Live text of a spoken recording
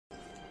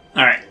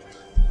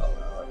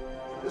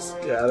Just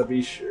gotta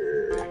be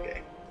sure. Okay.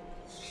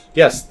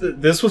 Yes,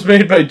 this was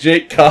made by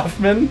Jake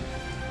Kaufman.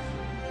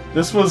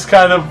 This was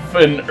kind of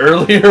an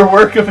earlier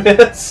work of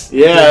his.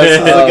 Yeah, this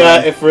is a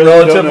guy. If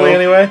relatively,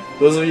 anyway.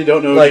 Those of you who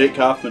don't know who Jake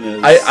Kaufman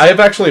is, I've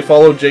actually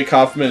followed Jake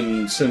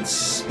Kaufman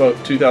since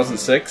about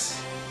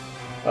 2006.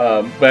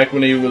 Back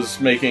when he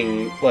was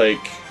making like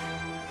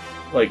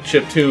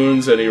chip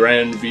tunes, and he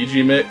ran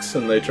VGMix,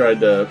 and they tried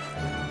to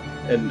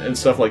and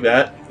stuff like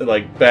that.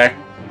 Like back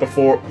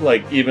before,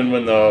 like even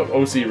when the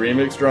OC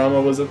remix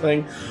drama was a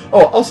thing.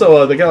 Oh,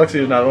 also, the galaxy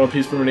has not owned in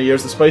peace for many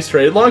years. The spice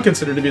trade, long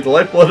considered to be the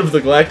lifeblood of the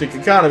galactic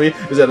economy,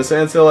 is at a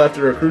standstill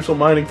after a crucial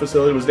mining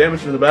facility was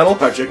damaged in the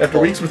battle. After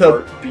weeks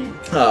without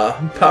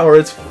power,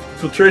 its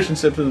filtration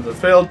systems have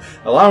failed,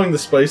 allowing the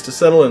spice to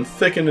settle and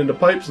thicken into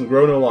pipes and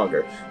grow no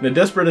longer. In a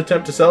desperate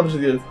attempt to salvage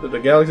the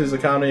galaxy's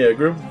economy, a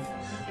group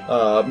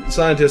of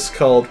scientists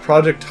called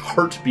Project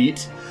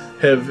Heartbeat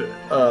have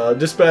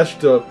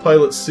dispatched a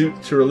pilot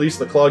suit to release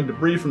the clogged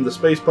debris from the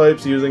space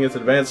pipes using its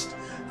advanced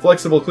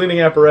flexible cleaning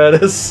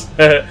apparatus.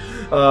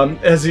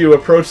 As you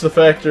approach the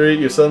factory,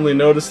 you suddenly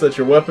notice that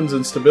your weapons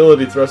and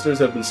stability thrusters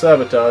have been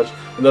sabotaged,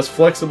 and thus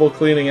flexible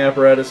cleaning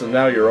apparatus is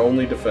now your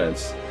only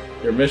defense.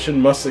 Your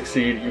mission must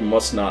succeed, you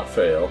must not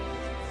fail.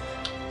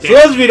 So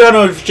those of you who don't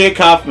know who Jake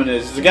Kaufman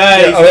is, the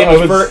guy, his name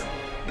is Bert.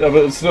 I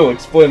was still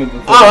explaining the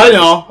thing. Oh, I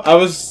know. I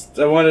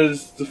wanted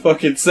to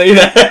fucking say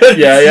that.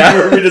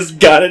 Yeah. We just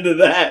got into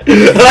that.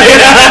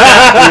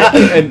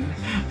 And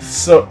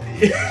so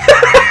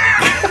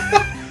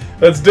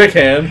that's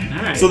Dickhand.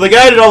 Right. So the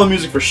guy did all the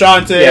music for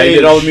Shantae. Yeah, he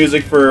did all the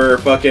music for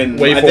fucking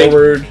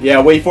Wayforward.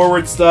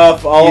 Wayforward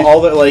stuff.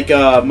 All that, like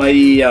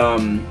Mighty.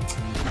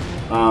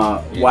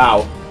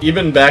 Wow.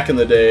 Even back in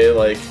the day,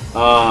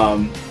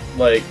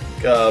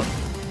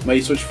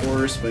 Mighty Switch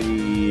Force.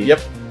 Mighty. Yep.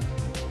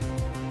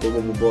 Blah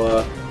blah blah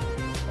blah.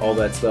 All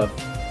that stuff.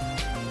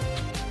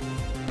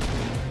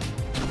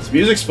 This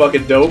music's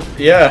fucking dope.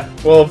 Yeah.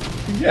 Well,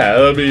 yeah.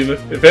 I mean,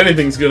 if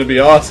anything's gonna be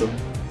awesome,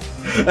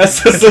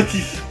 That's just like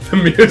the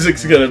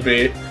music's gonna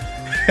be.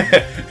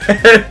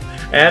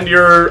 And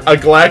you're a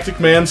galactic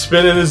man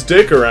spinning his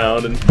dick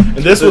around, and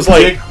this was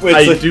like,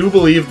 I do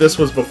believe this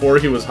was before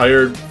he was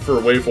hired for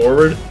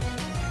Wayforward.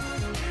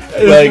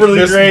 Like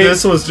really great.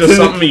 This was just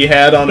something he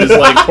had on his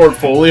like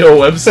portfolio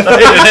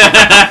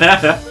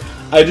website.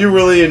 I do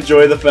really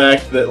enjoy the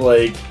fact that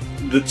like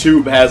the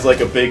tube has like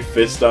a big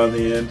fist on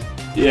the end.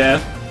 Yeah.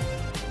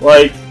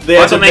 Like they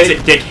That's what makes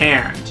it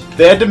Dickhand.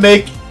 They had to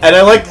make, and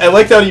I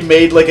liked how he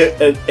made like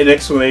an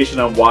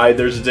explanation on why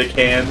there's a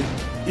Dickhand.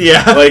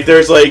 Yeah. Like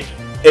there's like,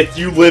 if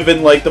you live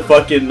in like the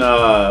fucking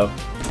the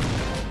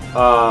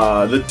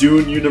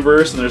Dune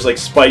universe, and there's like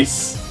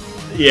spice.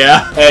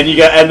 Yeah.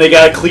 And they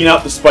gotta clean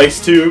out the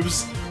spice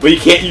tubes, but you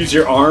can't use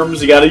your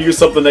arms. You gotta use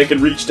something that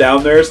can reach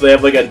down there. So they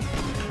have like a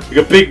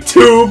big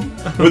tube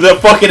with a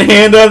fucking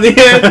hand on the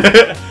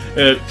end.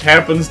 It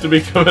happens to be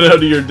coming out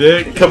of your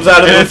dick. It comes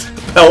out of his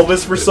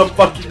pelvis for some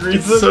fucking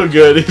reason. So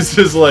good. He's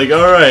just like,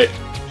 all right,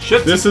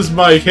 this is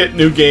my hit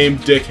new game,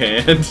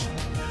 Dickhand.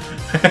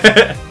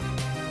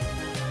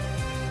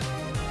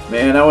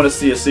 Man, I want to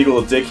see a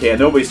sequel to Dickhand.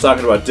 Nobody's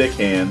talking about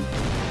Dickhand.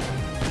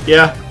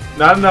 Yeah,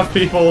 not enough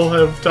people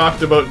have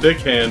talked about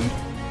Dickhand,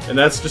 and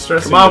that's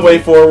distressing. Come on,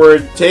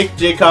 Wayforward. Take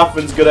Jake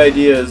Kaufman's good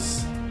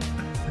ideas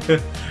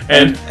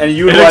and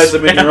utilize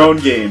them in your own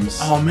games.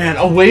 Oh man,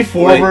 a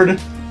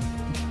Wayforward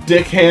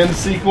Dickhand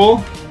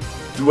sequel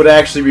would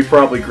actually be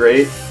probably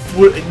great.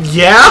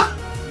 Yeah,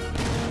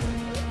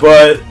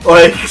 but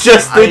like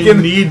just thinking,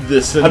 I need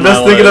this. I'm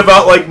just thinking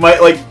about like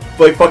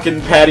like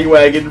fucking Paddy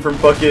Wagon from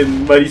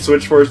fucking Mighty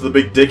Switch Force with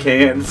the big dick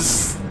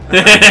hands.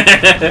 You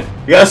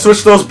gotta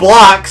switch those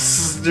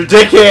blocks. They're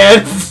dick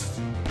hands.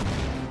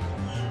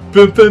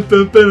 You're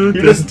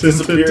just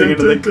disappearing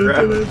into the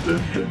crowd.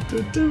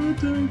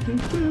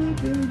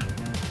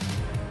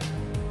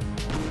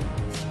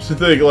 To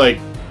think like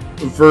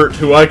Vert,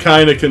 who I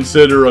kind of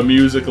consider a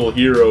musical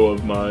hero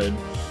of mine,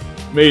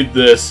 made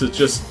this. It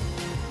just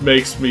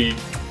makes me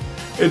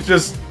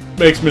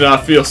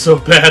not feel so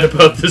bad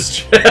about this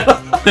channel.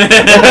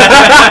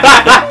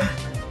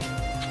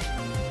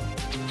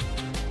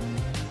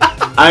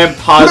 I am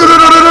positive.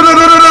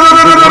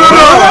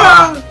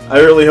 I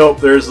really hope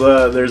there's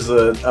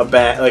a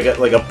bat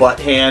like a butt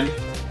hand.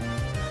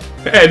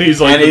 And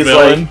he's like the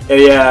villain. Like,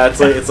 yeah, it's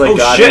like oh,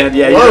 God shit. hand.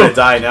 Yeah, you're gonna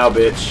die now,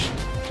 bitch.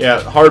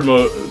 Yeah, hard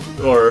mode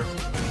or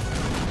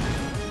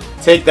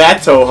take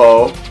that,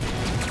 Toho.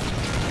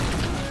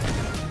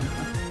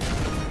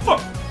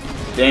 Fuck.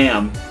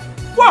 Damn.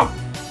 Whoa.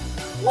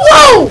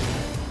 Whoa!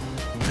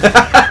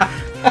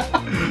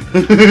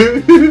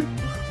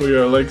 We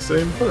are like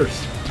same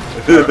person.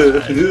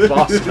 Right,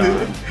 boss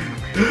time.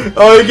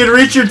 Oh, you can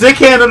reach your dick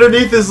hand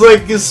underneath his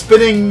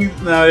spinning.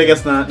 No, I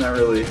guess not. Not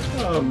really.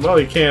 Well,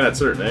 you can at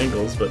certain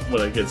angles, but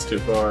when it gets too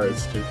far,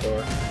 it's too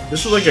far.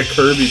 This is like a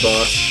Kirby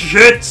boss.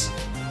 Shit!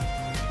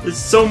 It's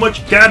so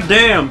much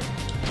goddamn.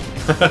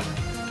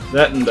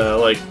 That and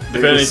like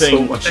if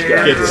anything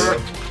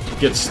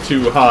gets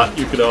too hot,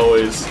 you could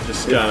always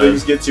just if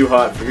things get too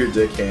hot for your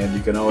dick hand,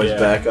 you can always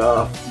back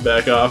off.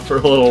 Back off for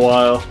a little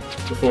while.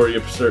 before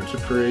you start to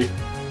pre.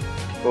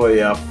 Oh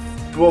yeah.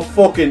 Well,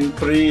 fucking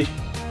pre.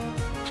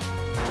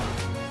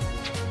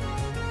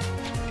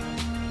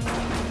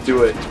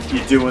 Do it.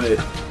 You're doing it.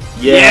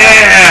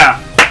 Yeah!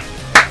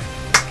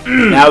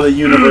 Now the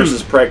universe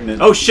is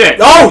pregnant. Oh shit!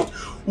 Oh!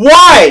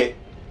 Why?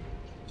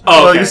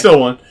 Oh, Well, okay. you still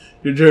won.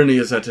 Your journey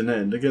is at an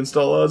end. Against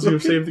all odds, you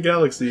have saved the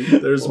galaxy.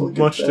 There's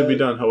much to be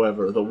done,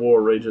 however. The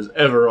war rages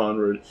ever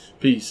onward.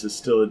 Peace is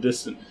still a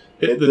distant.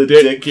 Hit the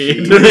dick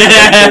key.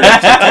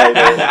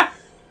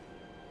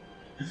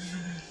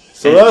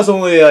 So that was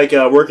only like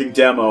a working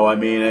demo. I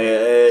mean,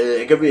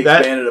 it could be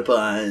expanded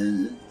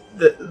upon.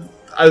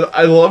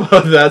 I love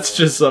how that's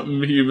just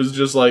something he was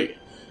just like,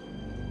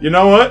 you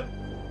know what?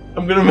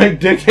 I'm gonna make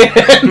Dickhand.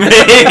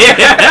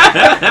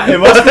 It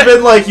must have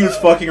been like he was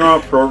fucking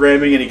around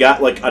programming and he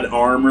got like an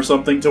arm or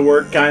something to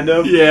work, kind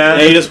of. Yeah.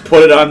 And he just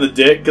put it on the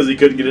dick because he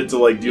couldn't get it to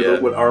like do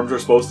what arms are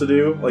supposed to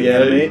do, like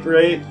animate,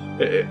 right?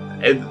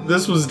 And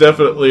this was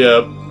definitely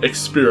a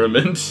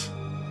experiment.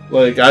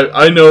 Like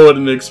I know what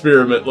an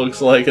experiment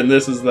looks like, and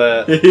this is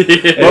that. And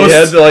he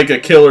had like a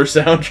killer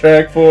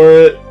soundtrack for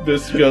it,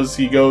 just because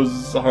he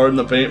goes hard in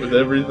the paint with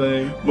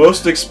everything.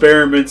 Most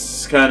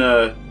experiments kind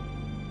of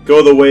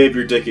go the way of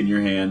your dick in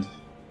your hand.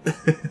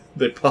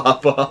 They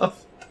pop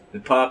off. They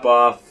pop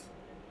off,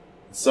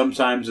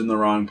 sometimes in the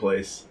wrong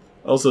place.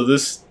 Also,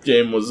 this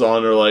game was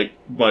on like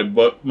my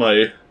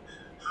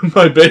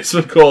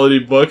basement quality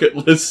bucket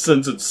list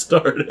since it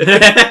started.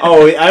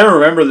 Oh, I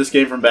remember this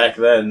game from back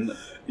then.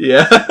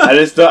 Yeah. I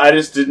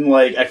just didn't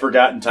like. I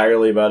forgot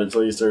entirely about it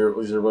until you started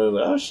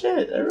like, oh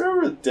shit! I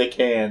remember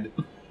Dickhand.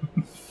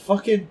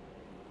 Fucking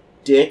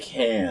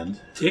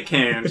Dickhand.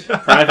 Dickhand.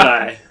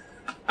 Private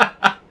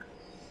Eye.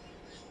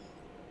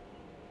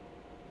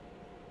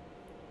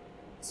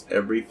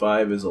 Every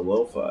 5 is a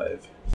low 5.